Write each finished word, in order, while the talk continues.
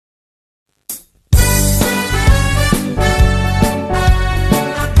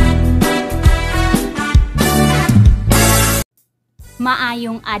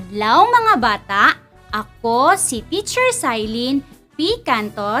Maayong adlaw mga bata, ako si Teacher Xylene P.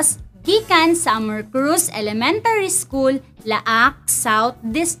 Cantos, gikan sa Amorcruz Elementary School, Laak, South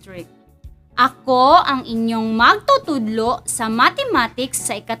District. Ako ang inyong magtutudlo sa mathematics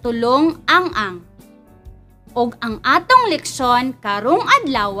sa ikatulong ang. Og ang atong leksyon karong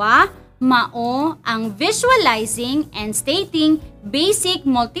adlaw mao ang visualizing and stating basic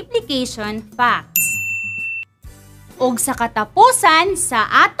multiplication facts. Og sa katapusan sa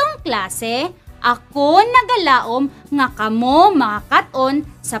atong klase, ako nagalaom nga kamo makakat-on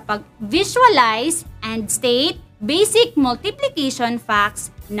sa pag-visualize and state basic multiplication facts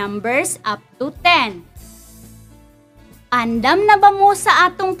numbers up to 10. Andam na ba mo sa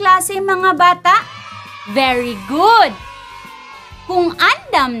atong klase mga bata? Very good! Kung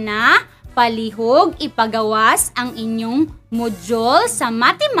andam na, palihog ipagawas ang inyong module sa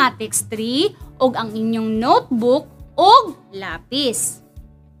Mathematics 3 og ang inyong notebook og lapis.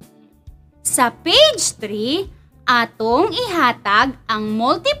 Sa page 3, atong ihatag ang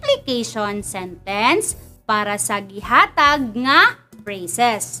multiplication sentence para sa gihatag nga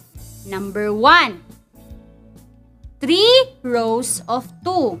phrases. Number 1. 3 rows of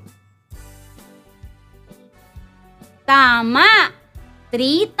 2. Tama!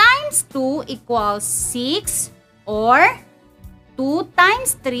 3 times 2 equals 6 or 2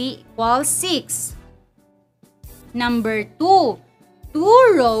 times 3 equals 6. Number 2.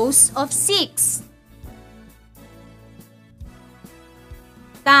 2 rows of 6.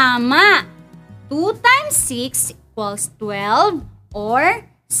 Tama! 2 times 6 equals 12 or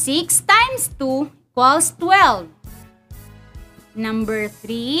 6 times 2 equals 12. Number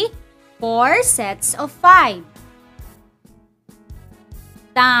 3. 4 sets of 5.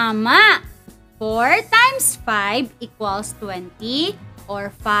 Tama! 4 times 5 equals 20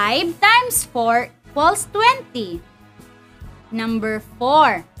 or 5 times 4 equals 20. Number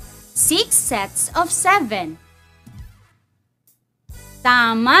 4. 6 sets of 7.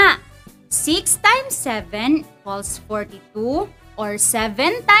 Tama! 6 times 7 equals 42 or 7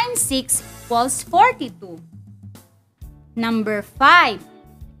 times 6 equals 42. Number 5.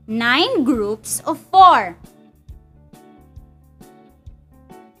 9 groups of 4.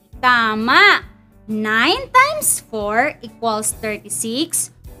 Tama! 9 times 4 equals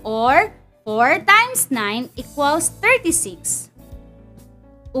 36 or 4 times 9 equals 36.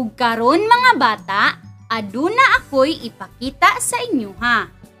 Ug karon mga bata, aduna ako'y ipakita sa inyo ha.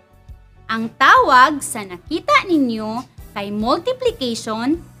 Ang tawag sa nakita ninyo kay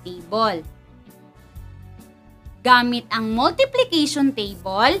multiplication table. Gamit ang multiplication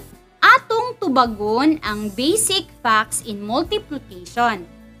table, atong tubagon ang basic facts in multiplication.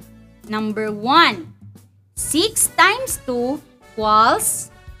 Number 1. 6 times 2 equals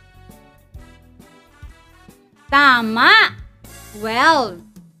tama! 12.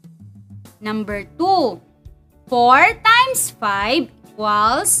 Number 2. 4 times 5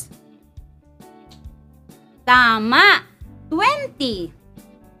 equals tama! 20.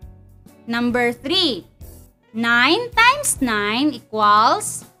 Number 3. 9 times 9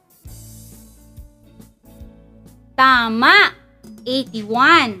 equals tama!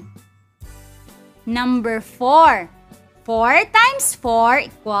 81. Number 4. 4 times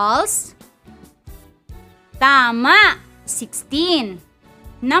 4 equals tama! 16.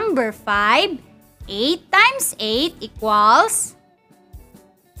 Number 5. 8 times 8 equals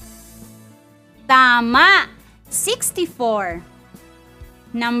tama! 64.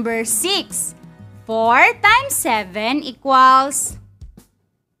 Number 6. 4 times 7 equals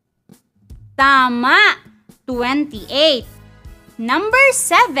tama! 28. Number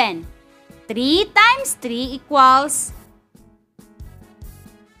 7. 3 times 3 equals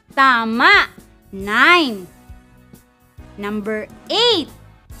tama! 9. Number 8.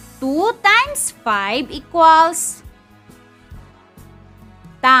 2 times 5 equals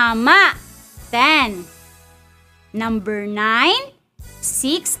tama! 10. Number 9.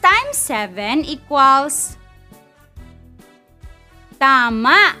 6 times 7 equals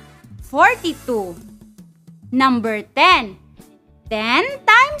tama! 42. Number 10. 10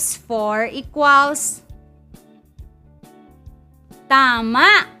 times 4 equals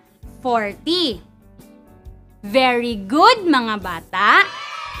tama! 40. Very good mga bata!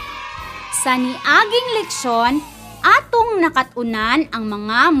 Sa niaging leksyon, atong nakatunan ang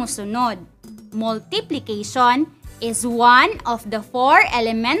mga mosunod. Multiplication is one of the 4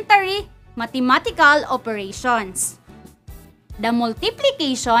 elementary mathematical operations. The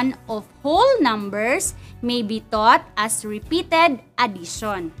multiplication of whole numbers may be taught as repeated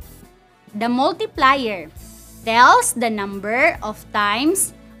addition. The multiplier tells the number of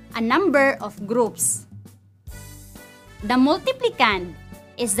times a number of groups. The multiplicand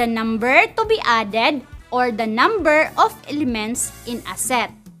is the number to be added or the number of elements in a set.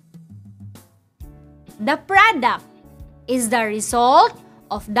 The product is the result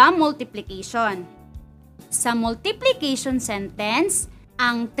of the multiplication. Sa multiplication sentence,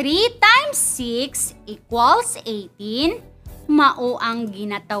 ang 3 times 6 equals 18 mao ang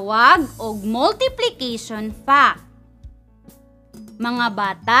ginatawag og multiplication fact. Mga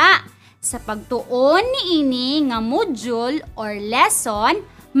bata, sa pagtuon niini nga module or lesson,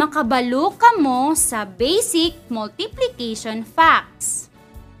 makabalo kamo sa basic multiplication facts.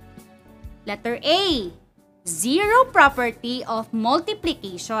 Letter A. Zero property of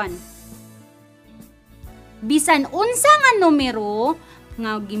multiplication. Bisan unsa nga numero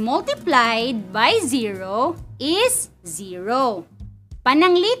nga gi-multiplied by 0 is 0.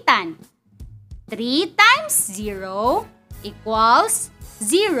 Pananglitan, 3 times 0 equals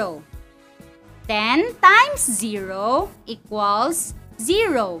 0. 10 times 0 equals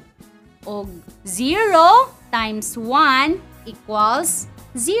 0. Og 0 times 1 equals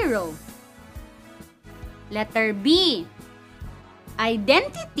 0. Letter B.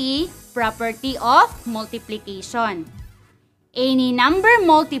 Identity property of multiplication. Any number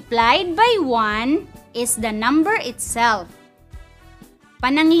multiplied by 1 is the number itself.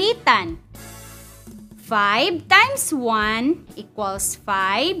 Pananglitan, 5 times 1 equals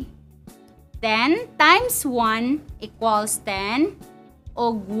 5. 10 times 1 equals 10.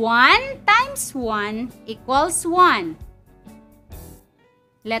 Og 1 times 1 equals 1.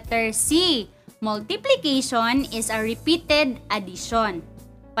 Letter C. Multiplication is a repeated addition.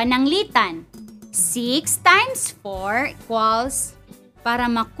 Pananglitan, 6 times 4 equals, para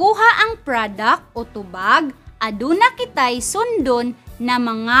makuha ang product o tubag, aduna kitay sundon na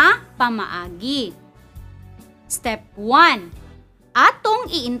mga pamaagi. Step 1. Atong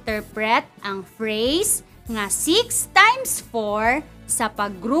i-interpret ang phrase nga 6 times 4 sa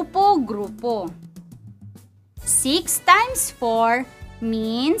paggrupo-grupo. 6 times 4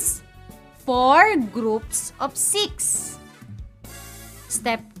 means 4 groups of 6.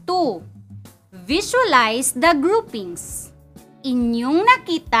 Step 2. Visualize the groupings. Inyong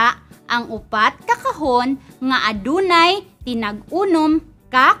nakita ang upat ka kahon nga adunay tinag-unom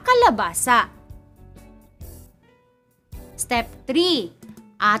ka kalabasa. Step 3.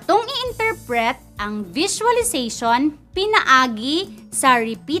 Atong i-interpret ang visualization pinaagi sa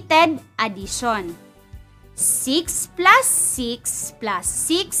repeated addition. 6 plus 6 plus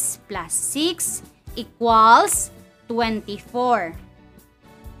 6 plus 6 equals 24.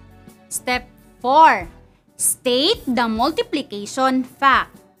 Step 4. State the multiplication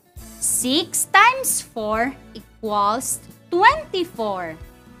fact. 6 times 4 equals 24.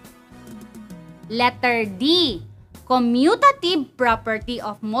 Letter D. Commutative property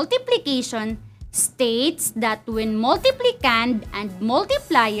of multiplication states that when multiplicand and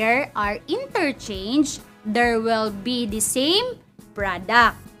multiplier are interchanged, there will be the same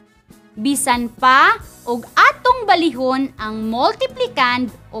product. Bisan pa og atong balihon ang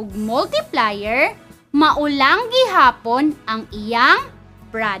multiplicand ug multiplier, maulang gihapon ang iyang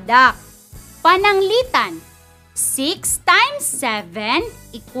product. Pananglitan, 6 times 7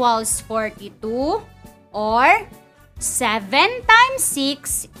 equals 42 or 7 times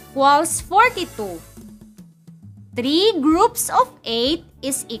 6 equals 42. 3 groups of 8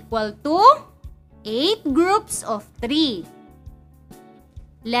 is equal to 8 groups of 3.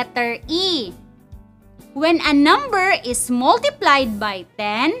 Letter E. When a number is multiplied by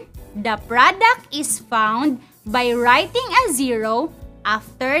 10, the product is found by writing a 0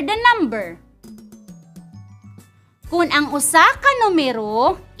 after the number. Kung ang usa ka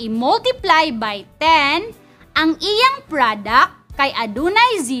numero i-multiply by 10, ang iyang product kay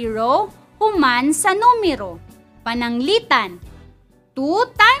adunay 0 human sa numero. Pananglitan,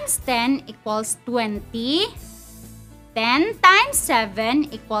 2 times 10 equals 20. 10 times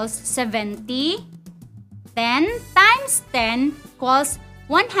 7 equals 70. 10 times 10 equals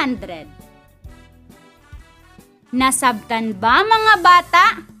 100. Nasabtan ba mga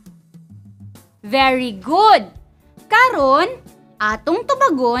bata? Very good! Karon, atong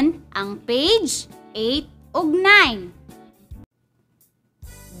tubagon ang page 8 ug 9.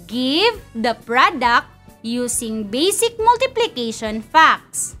 Give the product using basic multiplication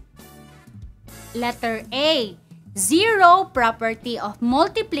facts. Letter A. Zero property of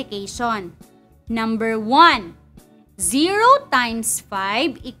multiplication. Number 1. 0 times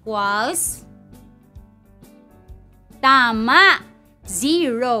 5 equals, tama,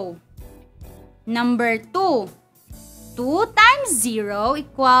 0. Number 2. 2 times 0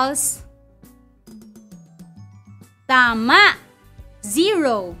 equals, tama,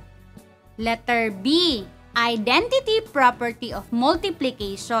 0. Letter B. Identity property of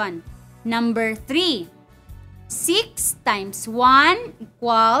multiplication. Number 3. 6 times 1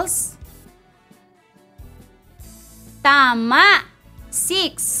 equals... Tama!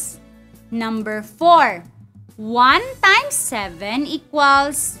 6. Number 4. 1 times 7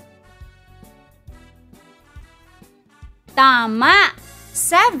 equals... Tama!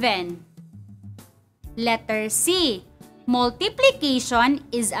 7. Letter C. Multiplication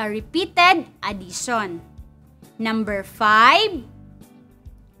is a repeated addition. Number 5.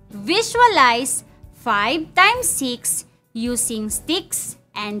 Visualize 5 times 6 using sticks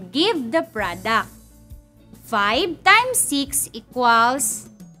and give the product. 5 times 6 equals...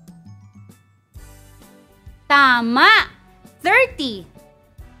 Tama! 30.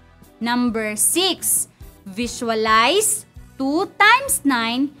 Number 6. Visualize 2 times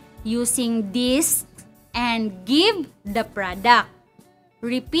 9 using discs and give the product.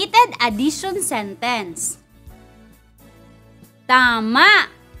 Repeated addition sentence.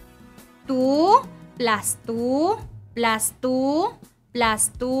 Tama! 2 plus 2 plus 2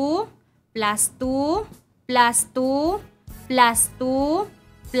 plus 2 plus 2 plus 2 plus 2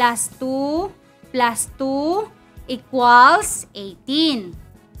 plus 2 plus 2 equals 18.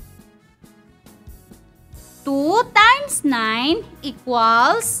 2 times 9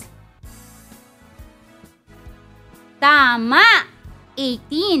 equals... Tama!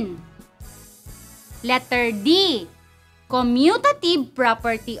 18. Letter D. Commutative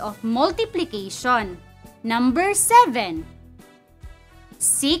property of multiplication. Number 7.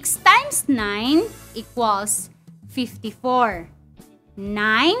 6 times 9 equals 54.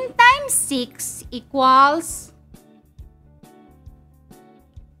 9 times 6 equals...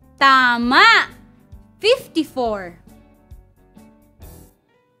 Tama! 54.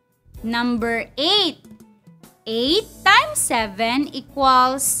 Number 8. 8 times 7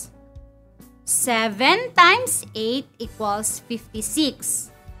 equals... 7 times 8 equals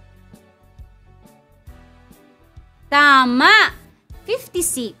 56. Tama!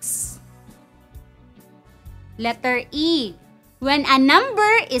 56. Letter E. When a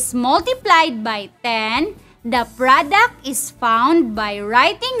number is multiplied by 10, the product is found by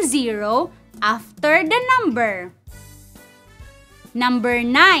writing 0 after the number. Number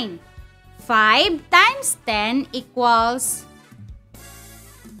 9. 5 times 10 equals...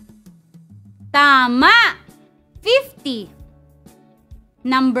 Tama! 50.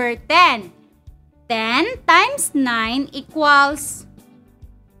 Number 10. 10 times 9 equals...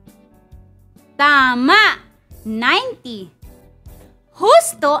 Tama! 90.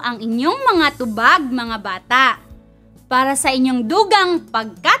 Husto ang inyong mga tubag, mga bata. Para sa inyong dugang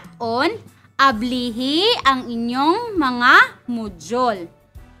pagkat-on, ablihi ang inyong mga module.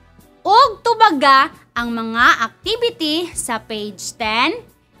 Ug tubaga ang mga activity sa page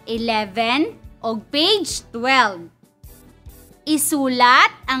 10, 11, o page 12.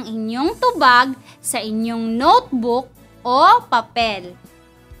 Isulat ang inyong tubag sa inyong notebook o papel.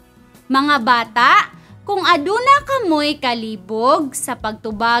 Mga bata, kung aduna kamoy kalibog sa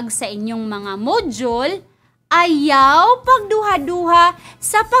pagtubag sa inyong mga module, ayaw pagduha-duha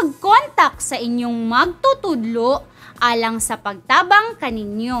sa pagkontak sa inyong magtutudlo alang sa pagtabang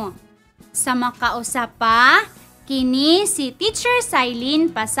kaninyo. Sa makausapa, kini si Teacher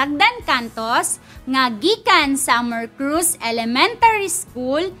Xylene Pasagdan Cantos nga gikan sa Amorcruz Elementary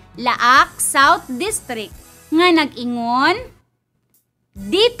School, Laak, South District nga nag-ingon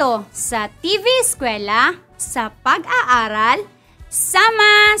dito sa TV Eskwela sa pag-aaral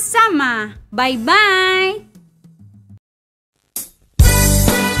sama-sama. Bye-bye!